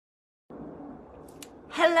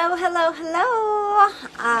Hello, hello, hello.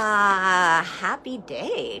 Happy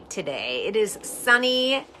day today. It is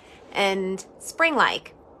sunny and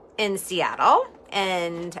spring-like in Seattle,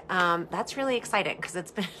 and that's really exciting because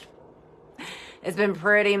it's been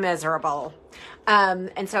pretty miserable.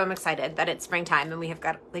 And so I'm excited that it's springtime and we have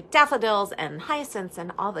got like daffodils and hyacinths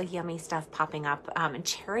and all the yummy stuff popping up, and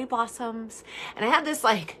cherry blossoms. And I had this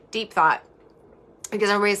like deep thought because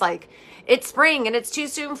everybody's like, it's spring and it's too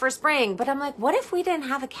soon for spring. But I'm like, what if we didn't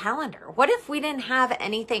have a calendar? What if we didn't have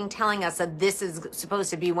anything telling us that this is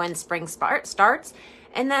supposed to be when spring starts,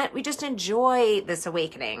 and that we just enjoy this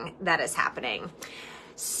awakening that is happening?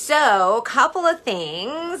 So, couple of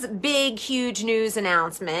things. Big, huge news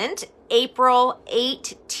announcement. April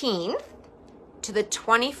 18th to the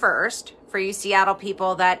 21st, for you Seattle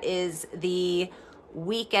people, that is the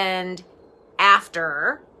weekend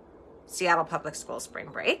after Seattle Public School spring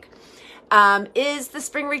break, is the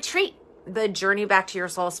spring retreat, the Journey Back to Your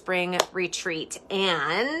Soul spring retreat.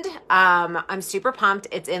 And I'm super pumped.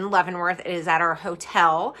 It's in Leavenworth. It is at our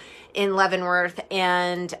hotel in Leavenworth,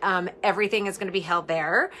 and everything is going to be held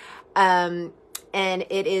there. And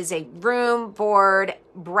it is a room, board,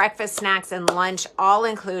 breakfast, snacks, and lunch all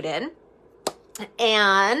included.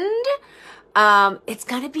 And it's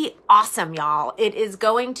going to be awesome, y'all. It is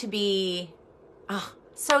going to be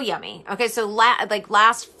so yummy. Okay, so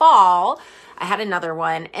last fall, I had another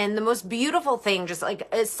one, and the most beautiful thing, just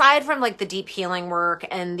like aside from like the deep healing work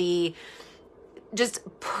and the just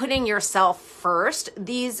putting yourself first,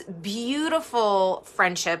 these beautiful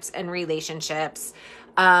friendships and relationships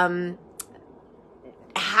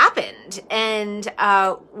happened. And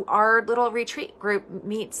our little retreat group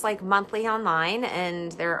meets like monthly online,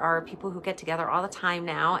 and there are people who get together all the time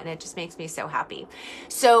now, and it just makes me so happy.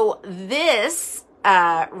 So this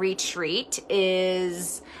retreat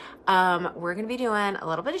is we're going to be doing a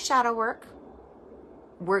little bit of shadow work.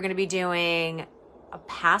 We're going to be doing a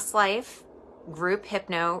past life group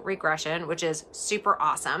hypno regression, which is super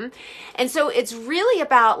awesome. And so it's really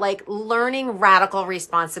about like learning radical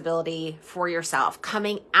responsibility for yourself,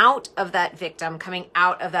 coming out of that victim, coming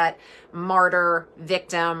out of that martyr,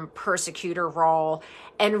 victim, persecutor role,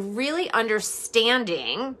 and really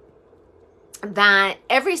understanding that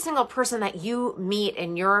every single person that you meet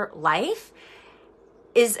in your life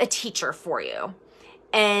is a teacher for you.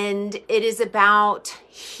 And it is about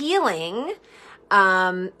healing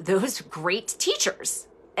those great teachers.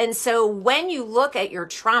 And so when you look at your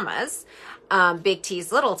traumas, big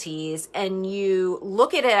T's, little t's, and you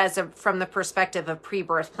look at it from the perspective of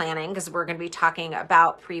pre-birth planning, because we're going to be talking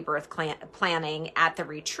about pre-birth planning at the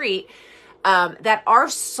retreat, that our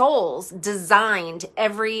souls designed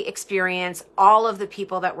every experience, all of the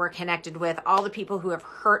people that we're connected with, all the people who have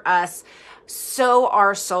hurt us, so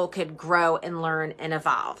our soul could grow and learn and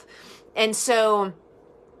evolve. And so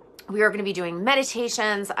we are going to be doing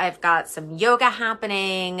meditations. I've got some yoga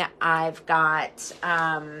happening. I've got,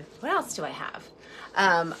 what else do I have?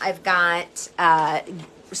 I've got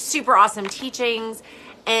super awesome teachings.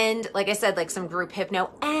 And like I said, like some group hypno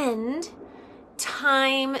and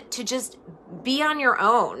time to just be on your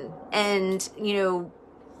own and,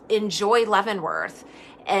 enjoy Leavenworth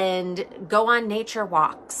and go on nature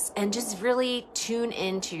walks and just really tune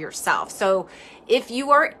into yourself. So if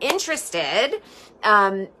you are interested,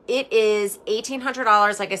 it is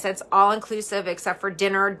 $1,800. Like I said, it's all inclusive except for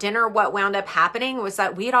dinner. What wound up happening was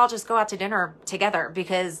that we'd all just go out to dinner together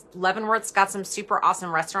because Leavenworth's got some super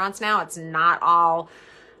awesome restaurants now. It's not all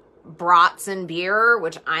brats and beer,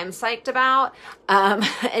 which I'm psyched about.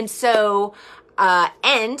 And so,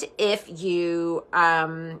 and if you,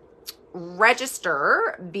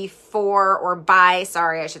 register by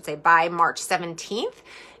March 17th,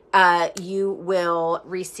 you will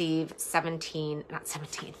receive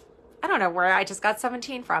I don't know where I just got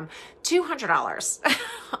 17 from, $200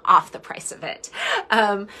 off the price of it.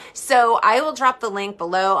 So I will drop the link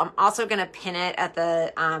below. I'm also going to pin it at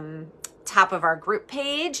the, top of our group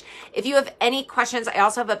page. If you have any questions, I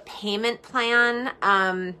also have a payment plan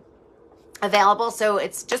available. So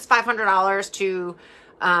it's just $500 to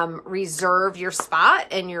reserve your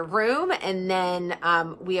spot in your room, and then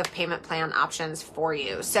we have payment plan options for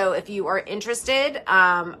you. So if you are interested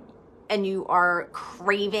and you are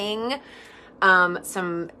craving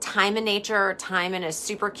some time in nature, time in a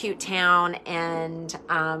super cute town, and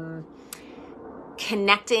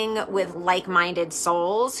connecting with like-minded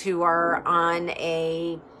souls who are on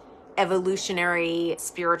a evolutionary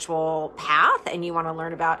spiritual path, and you want to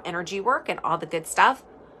learn about energy work and all the good stuff,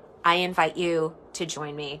 I invite you to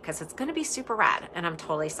join me because it's going to be super rad and I'm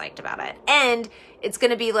totally psyched about it. And it's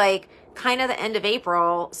going to be like kind of the end of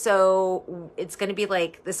April. So it's going to be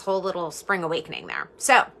like this whole little spring awakening there.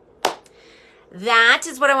 So that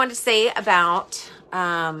is what I wanted to say about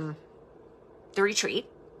the retreat.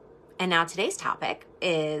 And now today's topic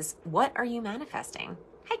is, what are you manifesting?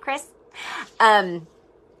 Hi, Chris. And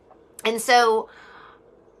so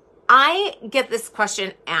I get this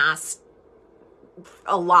question asked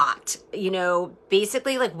a lot,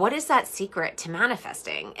 basically like, what is that secret to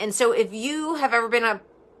manifesting? And so if you have ever been a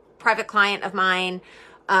private client of mine,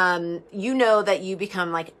 you know that you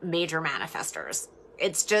become like major manifestors.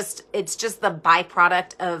 It's just the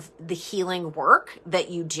byproduct of the healing work that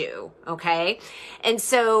you do. Okay. And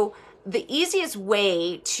so the easiest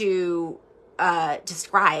way to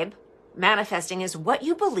describe manifesting is what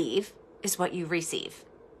you believe is what you receive.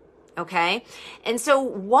 Okay. And so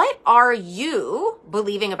what are you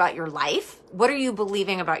believing about your life? What are you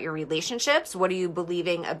believing about your relationships? What are you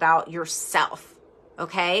believing about yourself?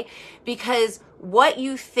 Okay. Because what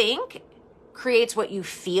you think creates what you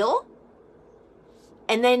feel.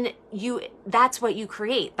 And then that's what you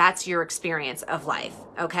create. That's your experience of life.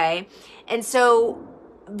 Okay. And so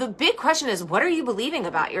the big question is, what are you believing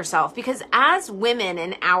about yourself? Because as women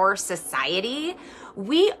in our society,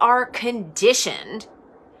 we are conditioned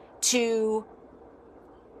to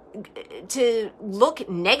look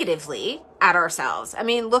negatively at ourselves. I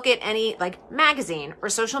mean, look at any like magazine or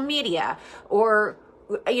social media or,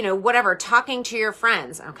 whatever, talking to your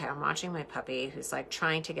friends. Okay, I'm watching my puppy who's like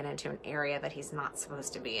trying to get into an area that he's not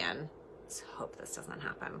supposed to be in. Let's hope this doesn't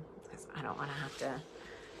happen because I don't want to have to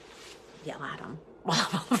yell at him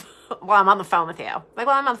while I'm on the phone with you. Like,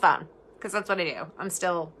 while I'm on the phone, because that's what I do. I'm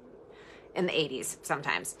still in the 80s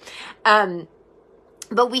sometimes.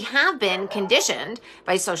 But we have been conditioned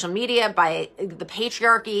by social media, by the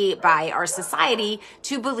patriarchy, by our society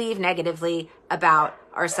to believe negatively about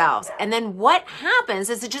ourselves. And then what happens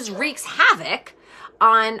is it just wreaks havoc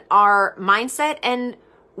on our mindset and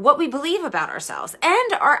what we believe about ourselves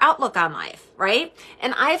and our outlook on life, right?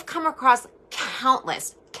 And I've come across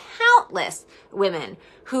countless women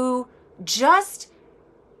who just,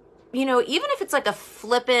 even if it's like a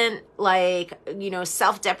flippant, like,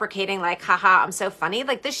 self-deprecating, like, haha, I'm so funny.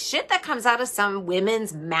 Like the shit that comes out of some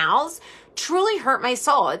women's mouths truly hurt my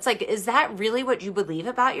soul. It's like, is that really what you believe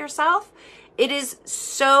about yourself? It is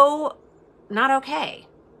so not okay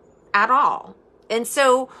at all. And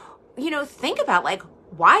so, think about like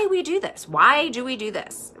why we do this. Why do we do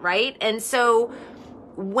this? Right. And so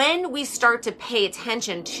when we start to pay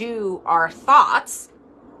attention to our thoughts,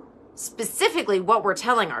 specifically what we're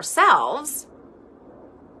telling ourselves,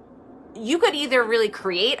 you could either really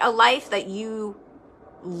create a life that you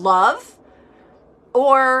love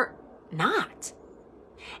or not.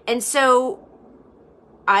 And so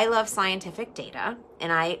I love scientific data,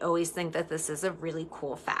 and I always think that this is a really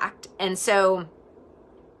cool fact. And so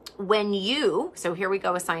so here we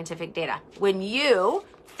go with scientific data. When you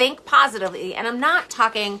think positively, and I'm not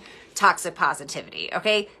talking toxic positivity,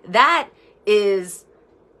 okay? That is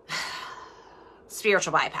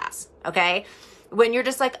spiritual bypass, okay? When you're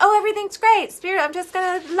just like, oh, everything's great, spirit, I'm just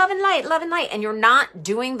gonna love and light, and you're not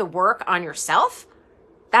doing the work on yourself,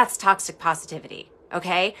 that's toxic positivity,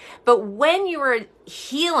 okay? But when you are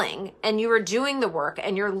healing and you are doing the work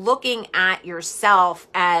and you're looking at yourself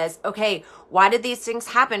as, okay, why did these things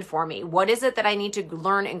happen for me? What is it that I need to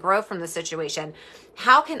learn and grow from the situation?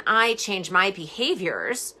 How can I change my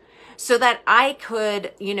behaviors so that I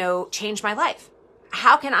could, change my life?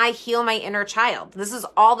 How can I heal my inner child? This is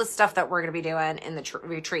all the stuff that we're going to be doing in the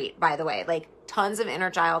retreat, by the way, like tons of inner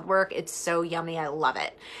child work. It's so yummy. I love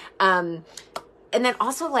it. And then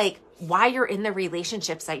also like why you're in the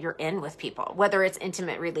relationships that you're in with people, whether it's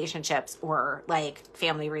intimate relationships or like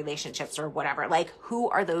family relationships or whatever, like who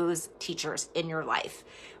are those teachers in your life?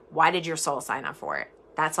 Why did your soul sign up for it?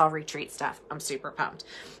 That's all retreat stuff. I'm super pumped.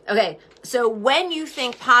 Okay. So when you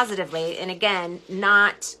think positively, and again,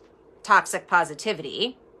 not toxic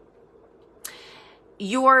positivity,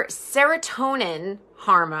 your serotonin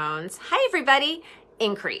hormones, hi everybody,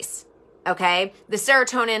 increase. Okay. The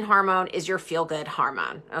serotonin hormone is your feel good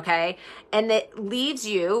hormone. Okay. And it leaves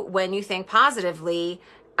you, when you think positively,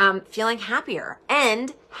 feeling happier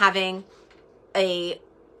and having a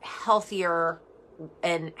healthier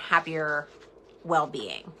and happier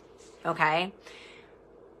well-being. Okay.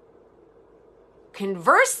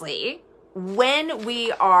 Conversely, when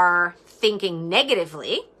we are thinking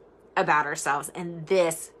negatively about ourselves, and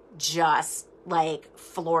this just like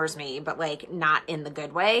floors me, but like not in the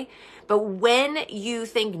good way. But when you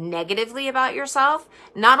think negatively about yourself,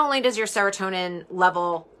 not only does your serotonin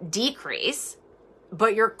level decrease,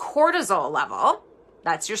 but your cortisol level,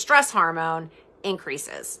 that's your stress hormone,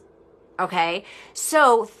 increases. Okay?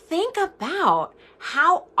 So think about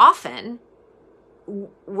how often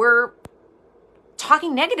we're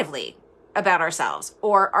talking negatively about ourselves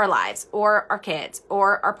or our lives or our kids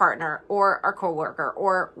or our partner or our coworker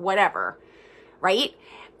or whatever, right?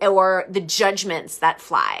 Or the judgments that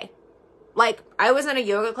fly. Like, I was in a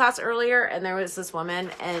yoga class earlier and there was this woman,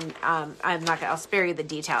 and I'll spare you the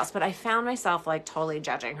details, but I found myself like totally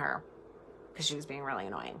judging her because she was being really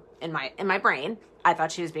annoying. In my brain, I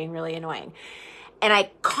thought she was being really annoying. And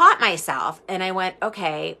I caught myself and I went,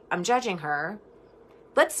 okay, I'm judging her.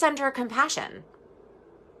 Let's send her compassion.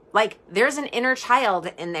 Like, there's an inner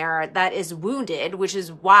child in there that is wounded, which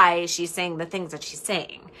is why she's saying the things that she's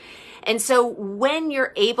saying. And so when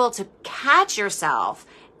you're able to catch yourself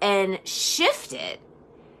and shift it,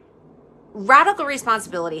 radical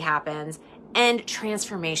responsibility happens and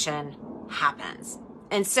transformation happens.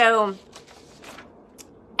 And so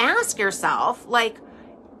ask yourself, like,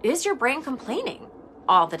 is your brain complaining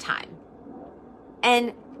all the time?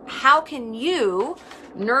 And how can you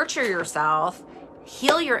nurture yourself,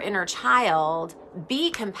 heal your inner child, be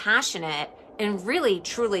compassionate, and really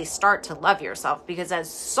truly start to love yourself? Because as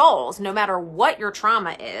souls, no matter what your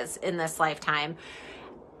trauma is in this lifetime,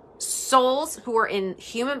 souls who are in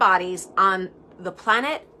human bodies on the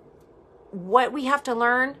planet, what we have to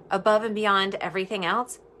learn above and beyond everything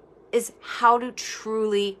else is how to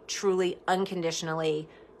truly, truly, unconditionally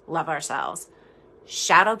love ourselves,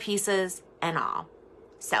 shadow pieces and all.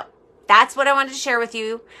 So that's what I wanted to share with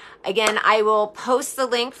you. Again, I will post the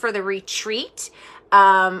link for the retreat.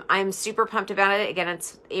 I'm super pumped about it. Again,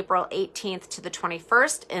 it's April 18th to the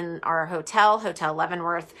 21st in our hotel, Hotel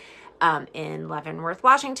Leavenworth, in Leavenworth,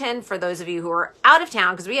 Washington. For those of you who are out of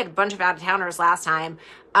town, because we had a bunch of out-of-towners last time,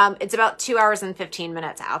 it's about 2 hours and 15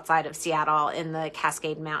 minutes outside of Seattle in the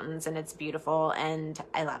Cascade Mountains, and it's beautiful, and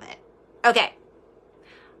I love it. Okay.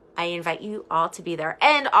 I invite you all to be there.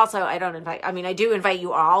 And also, I do invite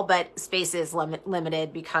you all, but space is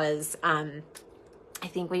limited because I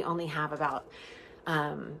think we only have about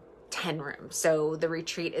 10 rooms. So the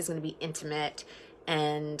retreat is going to be intimate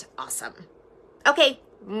and awesome. Okay.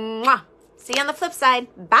 Mwah. See you on the flip side.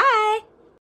 Bye.